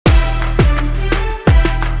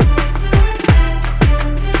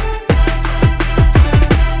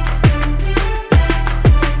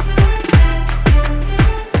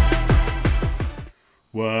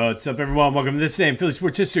What's up, everyone? Welcome to This Day in Philly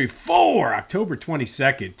Sports History for October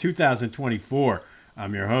 22nd, 2024.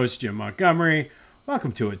 I'm your host, Jim Montgomery.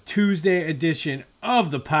 Welcome to a Tuesday edition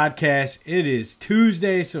of the podcast. It is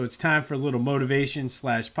Tuesday, so it's time for a little motivation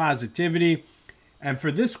 / positivity. And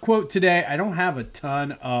for this quote today, I don't have a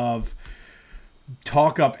ton of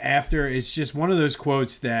talk up after. It's just one of those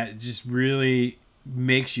quotes that just really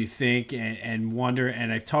makes you think and wonder.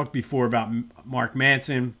 And I've talked before about Mark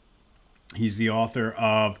Manson. He's the author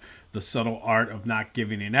of The Subtle Art of Not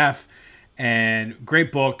Giving an F, and great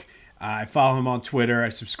book. I follow him on Twitter. I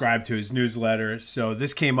subscribe to his newsletter. So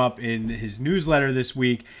this came up in his newsletter this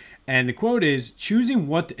week, and the quote is,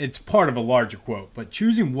 it's part of a larger quote, but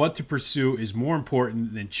choosing what to pursue is more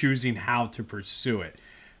important than choosing how to pursue it.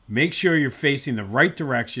 Make sure you're facing the right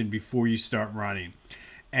direction before you start running.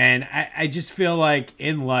 And I just feel like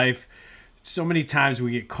in life, so many times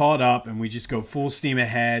we get caught up and we just go full steam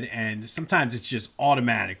ahead, and sometimes it's just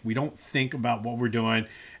automatic. We don't think about what we're doing,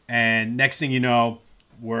 and next thing you know,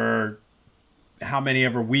 we're how many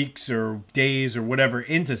ever weeks or days or whatever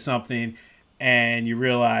into something, and you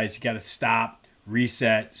realize you got to stop,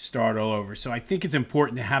 reset, start all over. So I think it's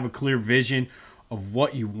important to have a clear vision of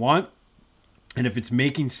what you want, and if it's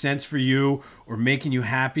making sense for you or making you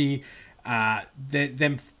happy,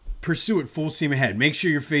 then pursue it full steam ahead. Make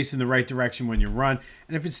sure you're facing the right direction when you run.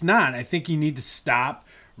 And if it's not, I think you need to stop,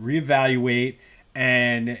 reevaluate,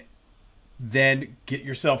 and then get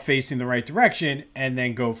yourself facing the right direction and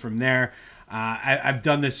then go from there. I've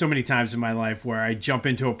done this so many times in my life where I jump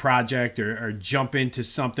into a project or jump into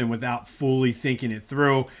something without fully thinking it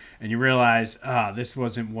through, and you realize, this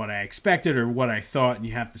wasn't what I expected or what I thought, and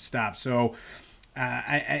you have to stop. So,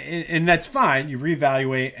 and that's fine. You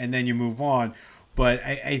reevaluate and then you move on. But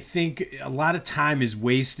I think a lot of time is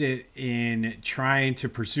wasted in trying to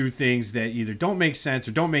pursue things that either don't make sense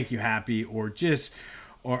or don't make you happy or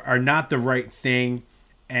are not the right thing.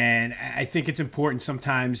 And I think it's important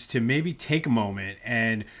sometimes to maybe take a moment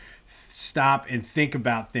and stop and think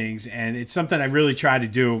about things. And it's something I really try to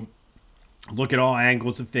do, look at all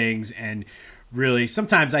angles of things. And really,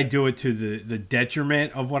 sometimes I do it to the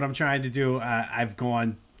detriment of what I'm trying to do. I've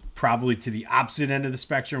gone probably to the opposite end of the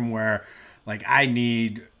spectrum where, like, I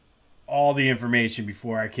need all the information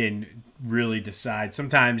before I can really decide.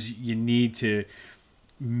 Sometimes you need to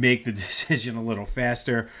make the decision a little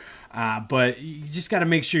faster, but you just got to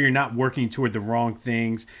make sure you're not working toward the wrong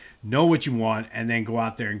things. Know what you want and then go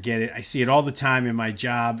out there and get it. I see it all the time in my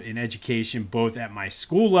job, in education, both at my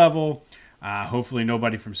school level. Hopefully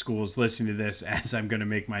nobody from school is listening to this as I'm going to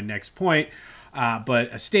make my next point.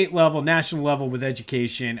 But a state level, national level with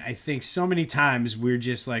education, I think so many times we're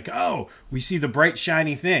just like, oh, we see the bright,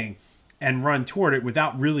 shiny thing and run toward it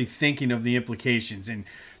without really thinking of the implications. And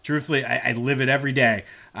truthfully, I live it every day.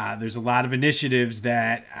 There's a lot of initiatives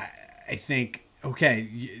that I think,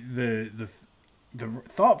 okay, the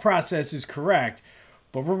thought process is correct,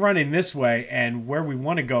 but we're running this way, and where we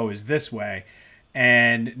want to go is this way.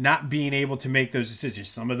 And not being able to make those decisions.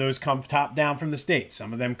 Some of those come top down from the state.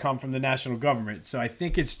 Some of them come from the national government. So I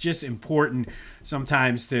think it's just important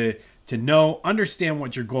sometimes to understand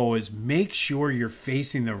what your goal is. Make sure you're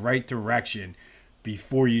facing the right direction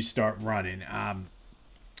before you start running.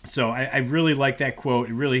 So I really like that quote.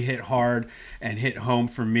 It really hit hard and hit home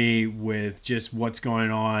for me with just what's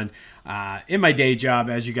going on in my day job.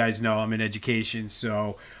 As you guys know, I'm in education.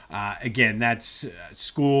 So again, that's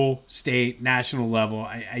school, state, national level.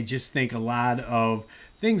 I just think a lot of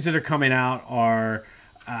things that are coming out are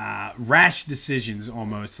rash decisions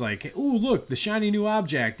almost, like, oh, look, the shiny new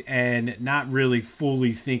object, and not really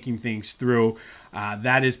fully thinking things through.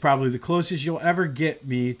 That is probably the closest you'll ever get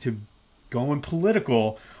me to going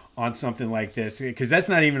political on something like this, because that's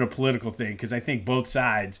not even a political thing, because I think both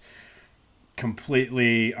sides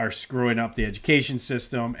completely are screwing up the education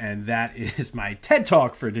system, and that is my TED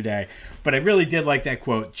Talk for today. But I really did like that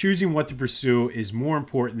quote. Choosing what to pursue is more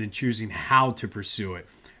important than choosing how to pursue it.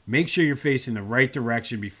 Make sure you're facing the right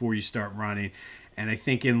direction before you start running. And I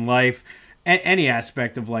think in life, any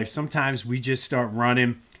aspect of life, sometimes we just start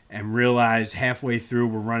running and realize halfway through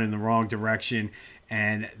we're running the wrong direction,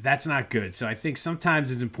 and that's not good. So I think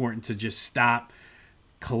sometimes it's important to just stop,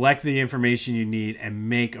 collect the information you need, and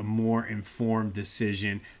make a more informed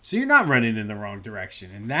decision so you're not running in the wrong direction.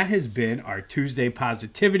 And that has been our Tuesday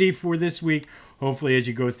positivity for this week. Hopefully, as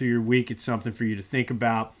you go through your week, it's something for you to think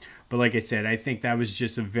about. But like I said, I think that was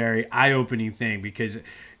just a very eye-opening thing, because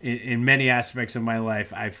in many aspects of my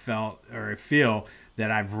life, I feel that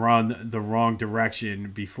I've run the wrong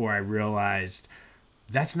direction before I realized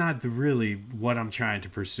that's not really what I'm trying to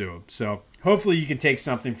pursue. So hopefully you can take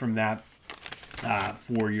something from that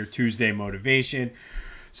for your Tuesday motivation.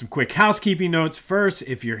 Some quick housekeeping notes. First,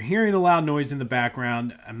 if you're hearing a loud noise in the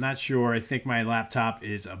background, I'm not sure. I think my laptop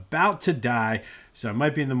is about to die, so I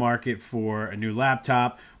might be in the market for a new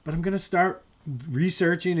laptop, but I'm going to start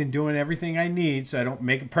researching and doing everything I need so I don't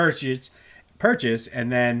make a purchase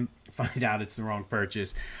and then find out it's the wrong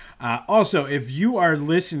purchase. Also, if you are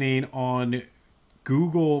listening on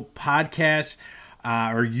Google Podcasts,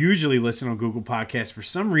 or usually listen on Google Podcasts, for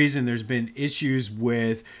some reason there's been issues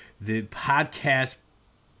with the podcast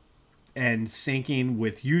and syncing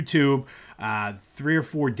with YouTube. 3 or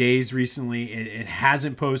 4 days recently, it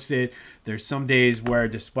hasn't posted. There's some days where,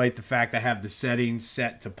 despite the fact I have the settings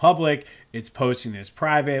set to public, it's posting as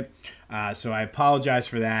private. So I apologize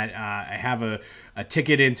for that. I have a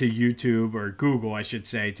ticket into YouTube, or Google, I should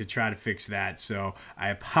say, to try to fix that. So I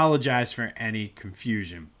apologize for any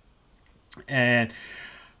confusion. And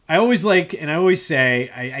I always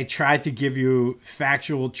say, I try to give you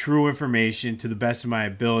factual, true information to the best of my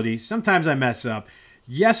ability. Sometimes I mess up.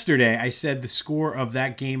 Yesterday, I said the score of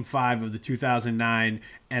that Game 5 of the 2009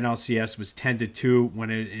 NLCS was 10-2, when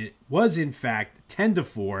it was, in fact,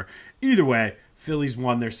 10-4. Either way, Phillies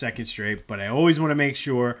won their second straight, but I always want to make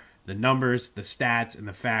sure the numbers, the stats, and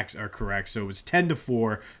the facts are correct. So it was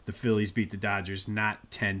 10-4. The Phillies beat the Dodgers, not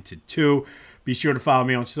 10-2. Be sure to follow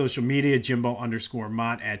me on social media,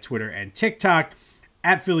 Jimbo_Mont at Twitter and TikTok,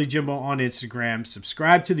 at Philly Jimbo on Instagram.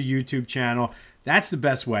 Subscribe to the YouTube channel. That's the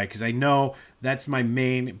best way, because I know that's my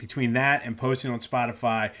main, between that and posting on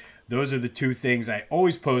Spotify, those are the two things I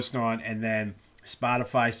always post on, and then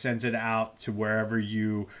Spotify sends it out to wherever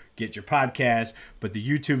you get your podcast, but the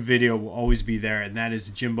YouTube video will always be there, and that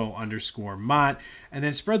is Jimbo_Mont. And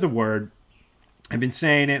then spread the word. I've been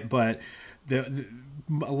saying it, but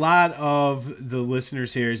a lot of the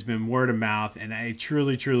listeners here has been word of mouth, and I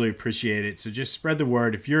truly, truly appreciate it. So just spread the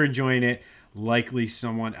word. If you're enjoying it, likely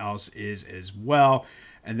someone else is as well.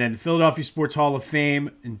 And then the Philadelphia Sports Hall of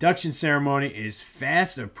Fame induction ceremony is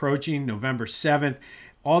fast approaching, November 7th.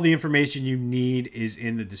 All the information you need is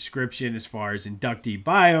in the description as far as inductee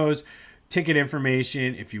bios, ticket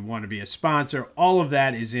information, if you want to be a sponsor, all of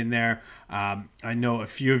that is in there. I know a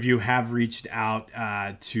few of you have reached out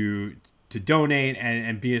to donate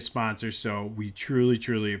and be a sponsor, so we truly,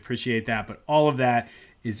 truly appreciate that. But all of that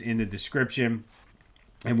is in the description.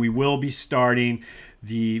 And we will be starting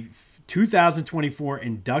the 2024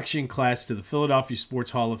 induction class to the Philadelphia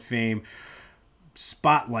Sports Hall of Fame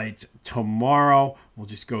spotlights tomorrow. We'll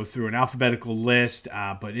just go through an alphabetical list,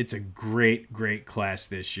 but it's a great, great class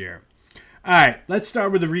this year. All right, let's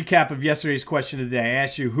start with a recap of yesterday's question of the day. I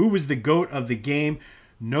asked you, who was the GOAT of the game?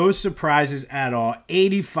 No surprises at all.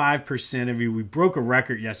 85% of you. We broke a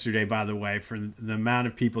record yesterday, by the way, for the amount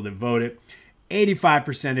of people that voted.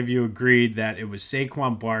 85% of you agreed that it was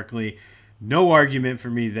Saquon Barkley. No argument for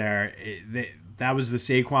me there. That was the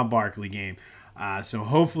Saquon Barkley game. So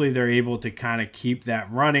hopefully they're able to kind of keep that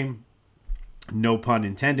running. No pun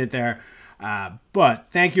intended there. But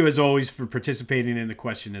thank you, as always, for participating in the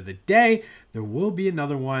question of the day. There will be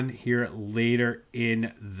another one here later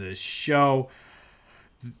in the show.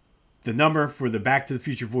 The number for the Back to the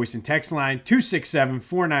Future voice and text line,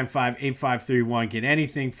 267-495-8531. Get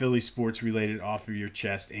anything Philly sports related off of your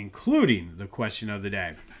chest, including the question of the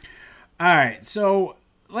day. All right, so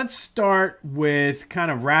let's start with kind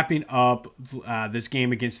of wrapping up this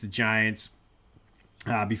game against the Giants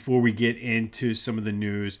before we get into some of the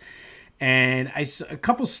news. And a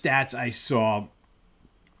couple stats I saw.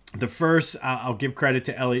 The first, I'll give credit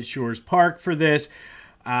to Elliott Shores Park for this.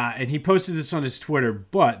 And he posted this on his Twitter,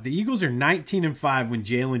 but the Eagles are 19-5 when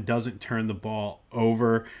Jalen doesn't turn the ball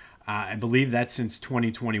over. I believe that's since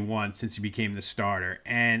 2021, since he became the starter.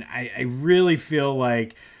 And I really feel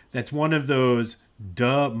like that's one of those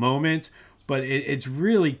duh moments, but it's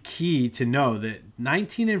really key to know that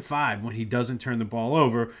 19-5 when he doesn't turn the ball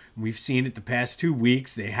over. We've seen it the past 2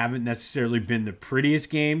 weeks. They haven't necessarily been the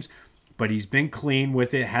prettiest games, but he's been clean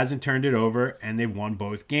with it, hasn't turned it over, and they've won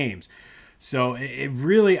both games. So it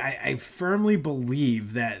really, I firmly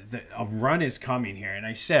believe that a run is coming here. And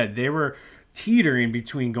I said they were teetering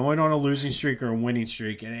between going on a losing streak or a winning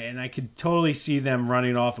streak. And I could totally see them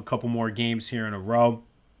running off a couple more games here in a row.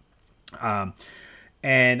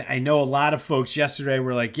 And I know a lot of folks yesterday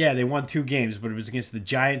were like, yeah, they won 2 games, but it was against the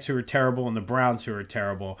Giants, who are terrible, and the Browns, who are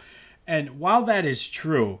terrible. And while that is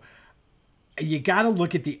true, you got to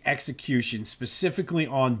look at the execution, specifically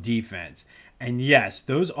on defense. And yes,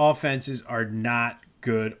 those offenses are not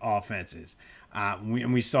good offenses.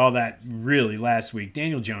 We saw that really last week.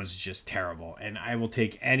 Daniel Jones is just terrible. And I will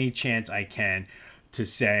take any chance I can to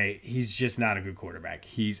say he's just not a good quarterback.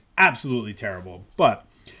 He's absolutely terrible. But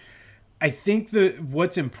I think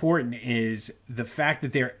what's important is the fact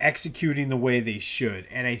that they're executing the way they should,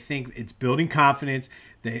 and I think it's building confidence.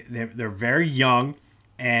 They're very young,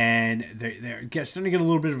 and they're starting to get a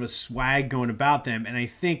little bit of a swag going about them. And I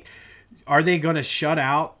think, are they going to shut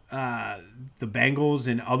out the Bengals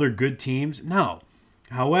and other good teams? No.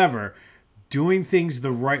 However, doing things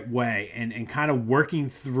the right way and kind of working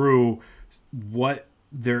through what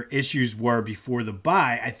their issues were before the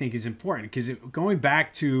bye, I think is important. Because going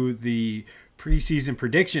back to the preseason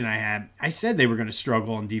prediction I said they were going to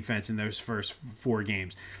struggle on defense in those first 4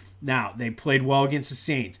 games. Now, they played well against the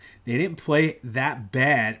Saints. They didn't play that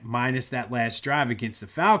bad minus that last drive against the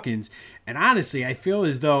Falcons. And honestly, I feel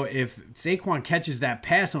as though if Saquon catches that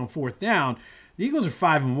pass on 4th down, the Eagles are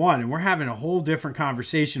 5-1, and we're having a whole different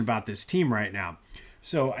conversation about this team right now.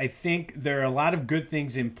 So I think there are a lot of good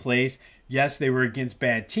things in place. Yes, they were against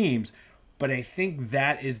bad teams, but I think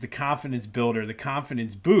that is the confidence builder, the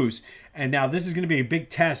confidence boost. And now this is going to be a big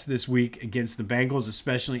test this week against the Bengals,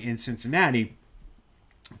 especially in Cincinnati.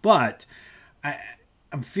 But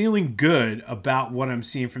I'm feeling good about what I'm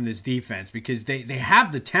seeing from this defense because they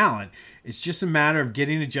have the talent. It's just a matter of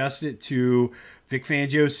getting adjusted to Vic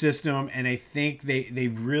Fangio's system, and I think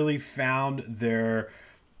they've really found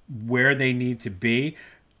where they need to be.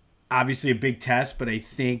 Obviously a big test, but I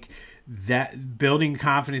think that building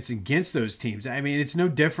confidence against those teams, I mean, it's no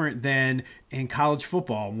different than in college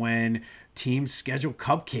football when teams schedule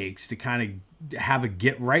cupcakes to kind of have a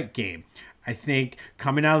get-right game. I think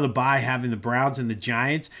coming out of the bye, having the Browns and the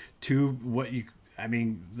Giants,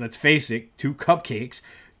 let's face it, 2 cupcakes,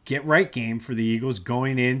 get-right game for the Eagles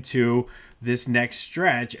going into this next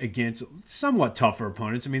stretch against somewhat tougher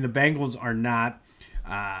opponents. I mean, the Bengals are not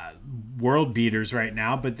world beaters right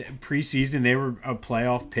now, but preseason they were a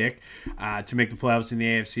playoff pick to make the playoffs in the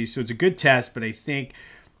AFC. So it's a good test, but I think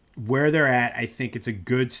where they're at, I think it's a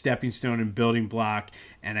good stepping stone and building block,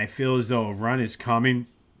 and I feel as though a run is coming.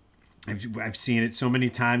 I've seen it so many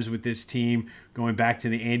times with this team going back to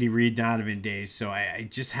the Andy Reid Donovan days. So I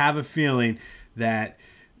just have a feeling that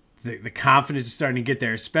the confidence is starting to get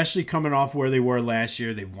there, especially coming off where they were last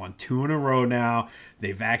year. They've won 2 in a row now.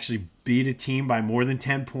 They've actually beat a team by more than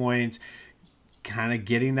 10 points, kind of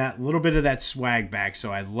getting that little bit of that swag back.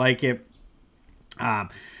 So I like it. And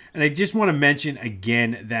I just want to mention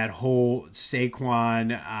again that whole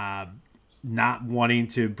Saquon not wanting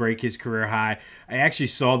to break his career high. I actually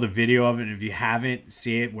saw the video of it, and if you haven't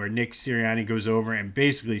seen it, where Nick Sirianni goes over and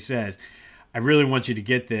basically says, I really want you to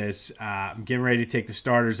get this. I'm getting ready to take the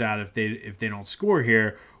starters out if they don't score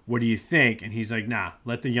here. What do you think? And he's like, nah,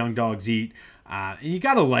 let the young dogs eat. And you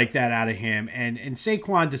got to like that out of him. And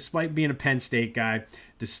Saquon, despite being a Penn State guy,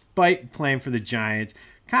 despite playing for the Giants,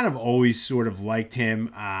 kind of always sort of liked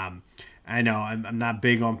him. I know I'm not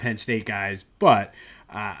big on Penn State guys, but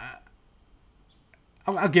I'll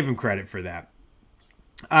give him credit for that.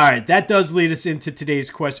 All right, that does lead us into today's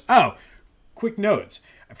question. Oh, quick notes.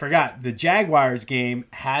 I forgot. The Jaguars game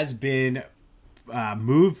has been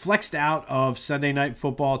flexed out of Sunday Night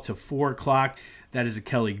Football to 4 o'clock. That is a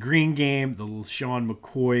Kelly Green game. The little Sean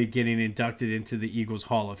McCoy getting inducted into the Eagles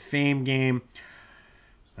Hall of Fame game.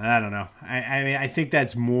 I don't know. I mean, I think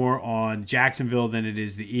that's more on Jacksonville than it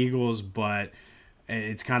is the Eagles, but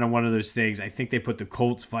it's kind of one of those things. I think they put the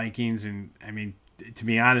Colts Vikings, and I mean, to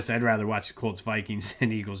be honest, I'd rather watch the Colts Vikings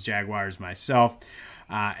than Eagles Jaguars myself.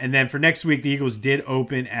 And then for next week, the Eagles did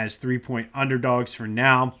open as 3-point underdogs for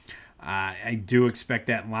now. I do expect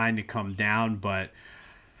that line to come down, but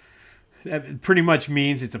that pretty much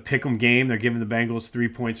means it's a pick'em game. They're giving the Bengals 3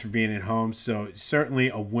 points for being at home, so certainly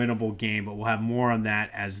a winnable game, but we'll have more on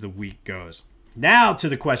that as the week goes. Now to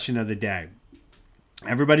the question of the day.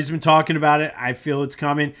 Everybody's been talking about it. I feel it's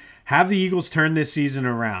coming. Have the Eagles turn this season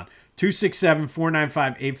around?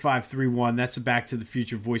 267-495-8531. That's the Back to the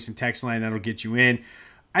Future voice and text line that'll get you in.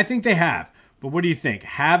 I think they have. But what do you think?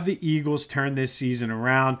 Have the Eagles turn this season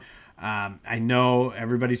around? I know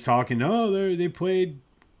everybody's talking, they played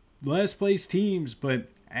last place teams, but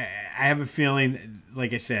I have a feeling,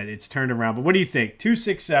 like I said, it's turned around. But what do you think?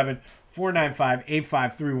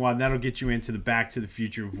 267-495-8531. That'll get you into the Back to the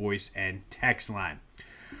Future voice and text line.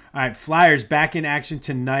 All right, Flyers back in action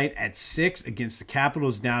tonight at 6 against the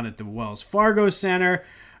Capitals down at the Wells Fargo Center.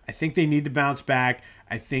 I think they need to bounce back.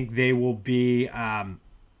 I think they will be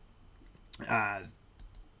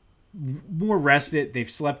more rested.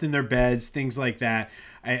 They've slept in their beds, things like that.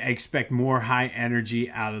 I expect more high energy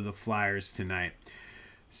out of the Flyers tonight.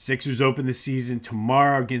 Sixers open the season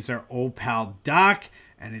tomorrow against our old pal Doc,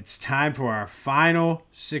 and it's time for our final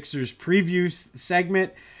Sixers preview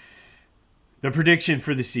segment. The prediction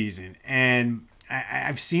for the season. And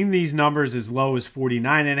I've seen these numbers as low as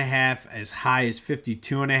 49.5, as high as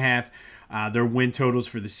 52.5. Their win totals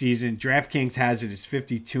for the season. DraftKings has it as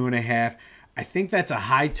 52.5. I think that's a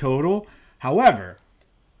high total. However,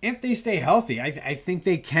 if they stay healthy, I think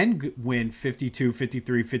they can win 52,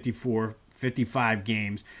 53, 54, 55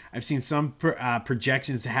 games. I've seen some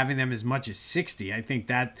projections having them as much as 60. I think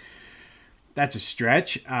that's a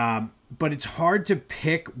stretch. But it's hard to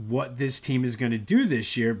pick what this team is going to do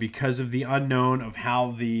this year because of the unknown of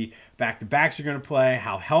how the back-to-backs are going to play,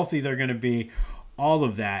 how healthy they're going to be, all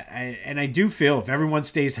of that. And I do feel if everyone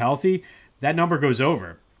stays healthy, that number goes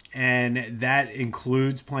over. And that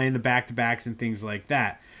includes playing the back-to-backs and things like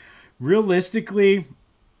that. Realistically,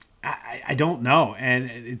 I don't know.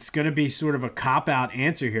 And it's going to be sort of a cop-out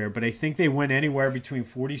answer here, but I think they win anywhere between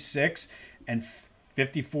 46 and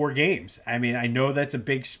 54 games. I mean, I know that's a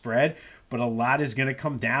big spread, but a lot is going to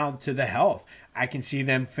come down to the health. I can see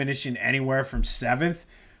them finishing anywhere from 7th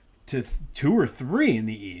to 2 or 3 in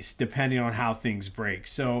the East, depending on how things break.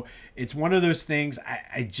 So it's one of those things.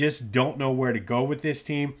 I just don't know where to go with this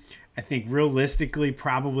team. I think realistically,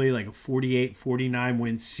 probably like a 48, 49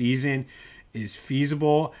 win season is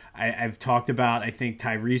feasible. I've talked about, I think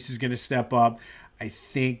Tyrese is going to step up. I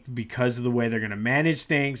think because of the way they're going to manage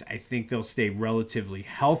things, I think they'll stay relatively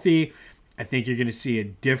healthy. I think you're going to see a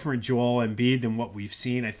different Joel Embiid than what we've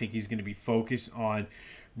seen. I think he's going to be focused on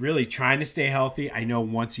really trying to stay healthy. I know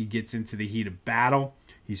once he gets into the heat of battle,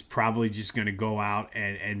 he's probably just going to go out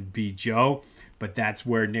and be Joe. But that's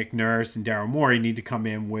where Nick Nurse and Daryl Morey need to come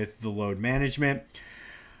in with the load management.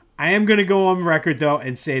 I am going to go on record, though,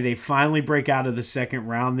 and say they finally break out of the second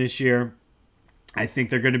round this year. I think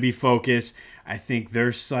they're going to be focused. I think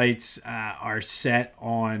their sights are set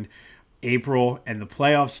on April and the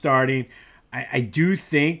playoffs starting. I do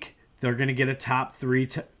think they're going to get a top three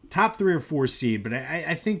or 4 seed, but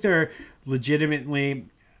I think they're legitimately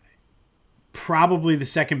probably the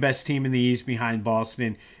second best team in the East behind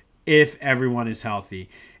Boston if everyone is healthy.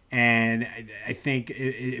 And I think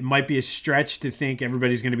it might be a stretch to think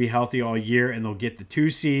everybody's going to be healthy all year and they'll get the 2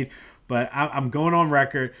 seed, but I'm going on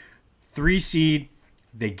record. 3 seed,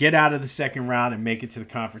 they get out of the second round and make it to the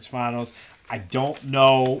conference finals. I don't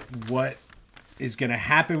know what is going to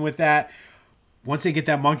happen with that. Once they get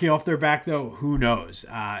that monkey off their back, though, who knows?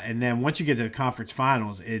 And then once you get to the conference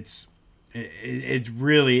finals, it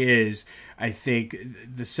really is. I think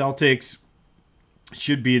the Celtics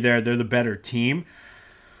should be there. They're the better team.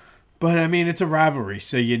 But, I mean, it's a rivalry,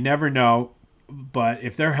 so you never know. But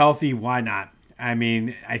if they're healthy, why not? I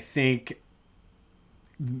mean, I think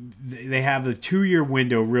they have a 2-year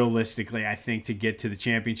window, realistically, I think, to get to the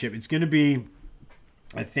championship. It's going to be,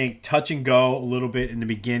 I think, touch and go a little bit in the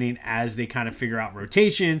beginning as they kind of figure out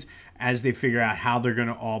rotations, as they figure out how they're going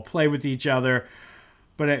to all play with each other.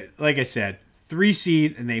 But like I said, 3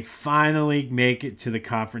 seed, and they finally make it to the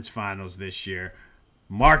conference finals this year.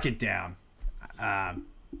 Mark it down.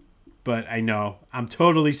 But I know I'm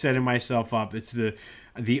totally setting myself up. It's the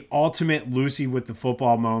ultimate Lucy with the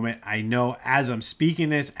football moment. I know as I'm speaking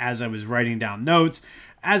this, as I was writing down notes,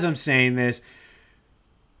 as I'm saying this,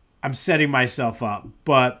 I'm setting myself up.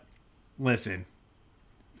 But listen,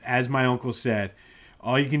 as my uncle said,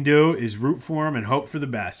 all you can do is root for them and hope for the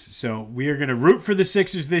best. So we are going to root for the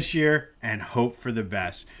Sixers this year and hope for the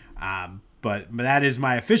best. But that is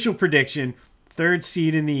my official prediction. 3rd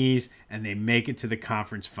seed in the East, and they make it to the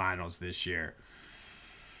conference finals this year.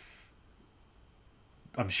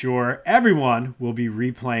 I'm sure everyone will be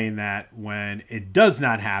replaying that when it does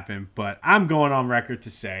not happen, but I'm going on record to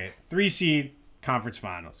say it. 3 seed, conference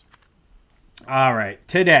finals. All right,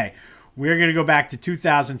 today we're going to go back to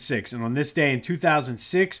 2006, and on this day in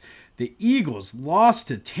 2006, the Eagles lost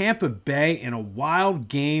to Tampa Bay in a wild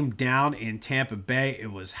game down in Tampa Bay.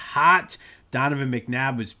 It was hot. Donovan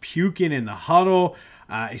McNabb was puking in the huddle.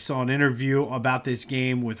 I saw an interview about this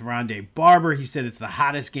game with Rondé Barber. He said it's the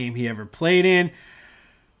hottest game he ever played in.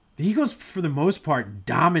 The Eagles, for the most part,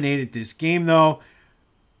 dominated this game, though.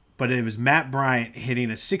 But it was Matt Bryant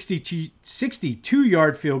hitting a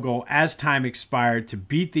 62-yard field goal as time expired to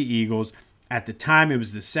beat the Eagles. At the time, it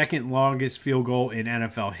was the second longest field goal in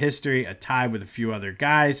NFL history, a tie with a few other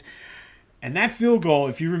guys. And that field goal,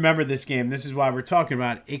 if you remember this game, this is why we're talking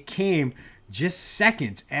about it, it came just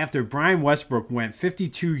seconds after Brian Westbrook went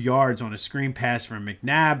 52 yards on a screen pass from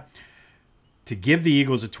McNabb to give the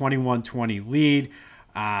Eagles a 21-20 lead.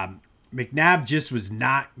 McNabb just was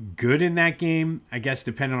not good in that game, I guess,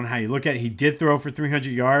 depending on how you look at it. He did throw for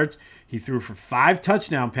 300 yards. He threw for 5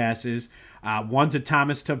 touchdown passes, 1 to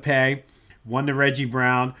Thomas Tapé, 1 to Reggie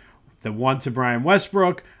Brown, the 1 to Brian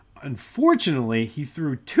Westbrook, Unfortunately, he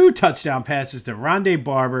threw 2 touchdown passes to Rondé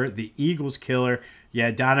Barber, the Eagles killer.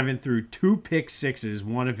 Yeah, Donovan threw 2 pick sixes,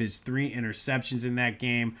 one of his 3 interceptions in that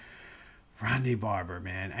game. Rondé Barber,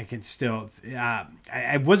 man, I can still...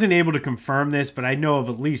 I wasn't able to confirm this, but I know of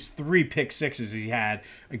at least 3 pick sixes he had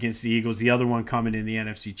against the Eagles, the other one coming in the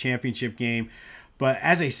NFC Championship game. But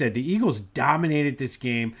as I said, the Eagles dominated this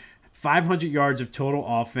game, 500 yards of total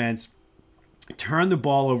offense, turned the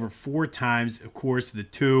ball over 4 times. Of course, the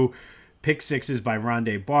 2 pick sixes by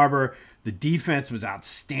Rondé Barber. The defense was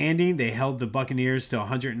outstanding. They held the Buccaneers to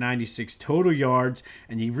 196 total yards,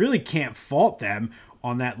 and you really can't fault them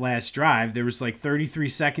on that last drive. There was like 33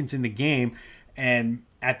 seconds in the game, and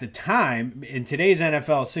at the time, in today's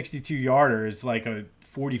NFL, 62-yarder is like a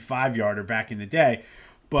 45-yarder back in the day.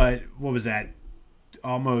 But what was that?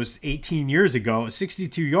 Almost 18 years ago, a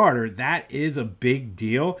 62-yarder, that is a big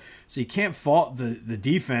deal. So you can't fault the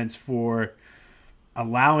defense for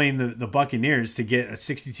allowing the Buccaneers to get a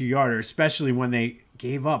 62-yarder, especially when they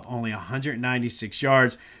gave up only 196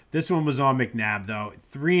 yards. This one was on McNabb, though.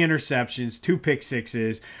 3 interceptions, 2 pick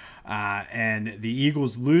sixes, and the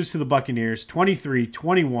Eagles lose to the Buccaneers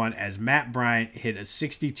 23-21 as Matt Bryant hit a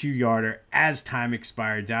 62-yarder as time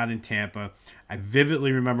expired down in Tampa. I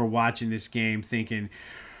vividly remember watching this game thinking,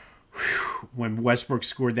 when Westbrook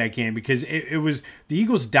scored that game, because it was the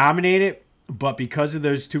Eagles dominated, but because of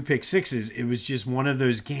those 2 pick sixes, it was just one of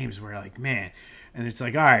those games where like, man, and it's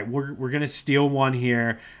like, all right, we're going to steal one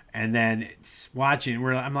here. And then it's watching,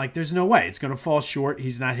 I'm like, there's no way. It's going to fall short.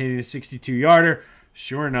 He's not hitting a 62-yarder.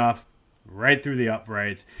 Sure enough, right through the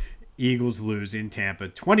uprights, Eagles lose in Tampa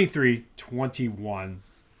 23-21.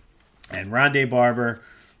 And Rondé Barber,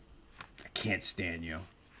 I can't stand you.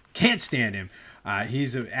 Can't stand him.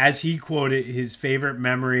 As he quoted, his favorite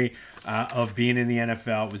memory of being in the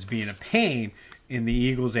NFL was being a pain in the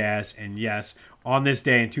Eagles' ass. And yes, on this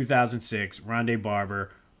day in 2006, Rondé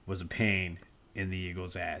Barber was a pain in the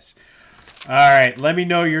Eagles' ass. All right, let me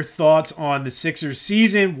know your thoughts on the Sixers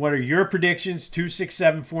season. What are your predictions?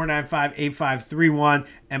 267-495-8531.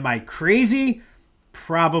 Am I crazy?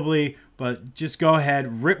 Probably, but just go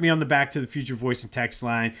ahead, rip me on the Back to the Future voice and text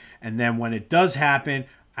line, and then when it does happen,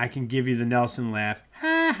 I can give you the Nelson laugh,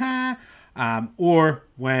 ha ha. Or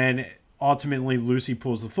when ultimately Lucy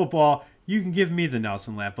pulls the football, you can give me the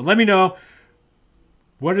Nelson laugh. But let me know,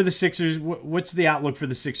 what are the Sixers? What's the outlook for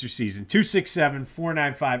the Sixers season?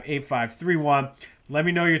 267-495-8531. Let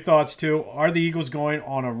me know your thoughts too. Are the Eagles going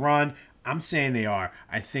on a run? I'm saying they are.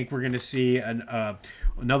 I think we're going to see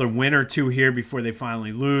another win or 2 here before they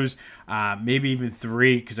finally lose. Maybe even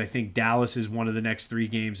 3, because I think Dallas is one of the next 3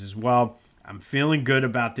 games as well. I'm feeling good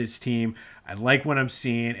about this team. I like what I'm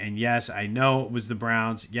seeing. And yes, I know it was the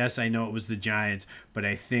Browns. Yes, I know it was the Giants. But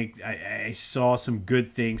I think I saw some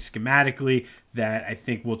good things schematically that I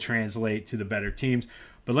think will translate to the better teams.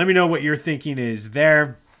 But let me know what your thinking is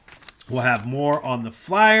there. We'll have more on the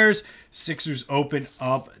Flyers. Sixers open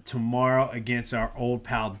up tomorrow against our old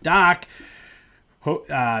pal Doc.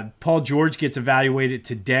 Paul George gets evaluated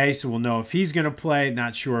today, so we'll know if he's going to play.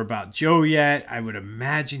 Not sure about Joe yet. I would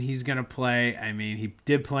imagine he's going to play. I mean, he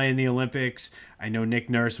did play in the Olympics. I know Nick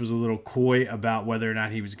Nurse was a little coy about whether or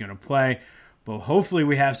not he was going to play. But hopefully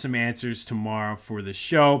we have some answers tomorrow for the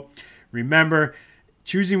show. Remember,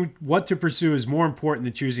 choosing what to pursue is more important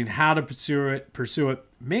than choosing how to pursue it.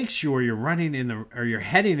 Make sure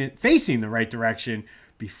you're facing the right direction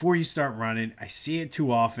before you start running. I see it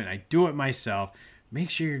too often. I do it myself. Make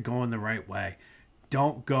sure you're going the right way.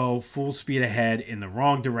 Don't go full speed ahead in the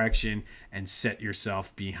wrong direction and set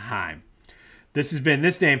yourself behind. This has been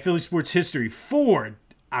This Day in Philly Sports History for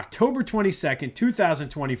October 22nd,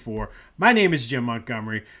 2024. My name is Jim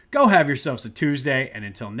Montgomery. Go have yourselves a Tuesday, and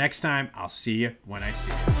until next time, I'll see you when I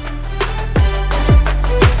see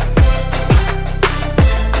you.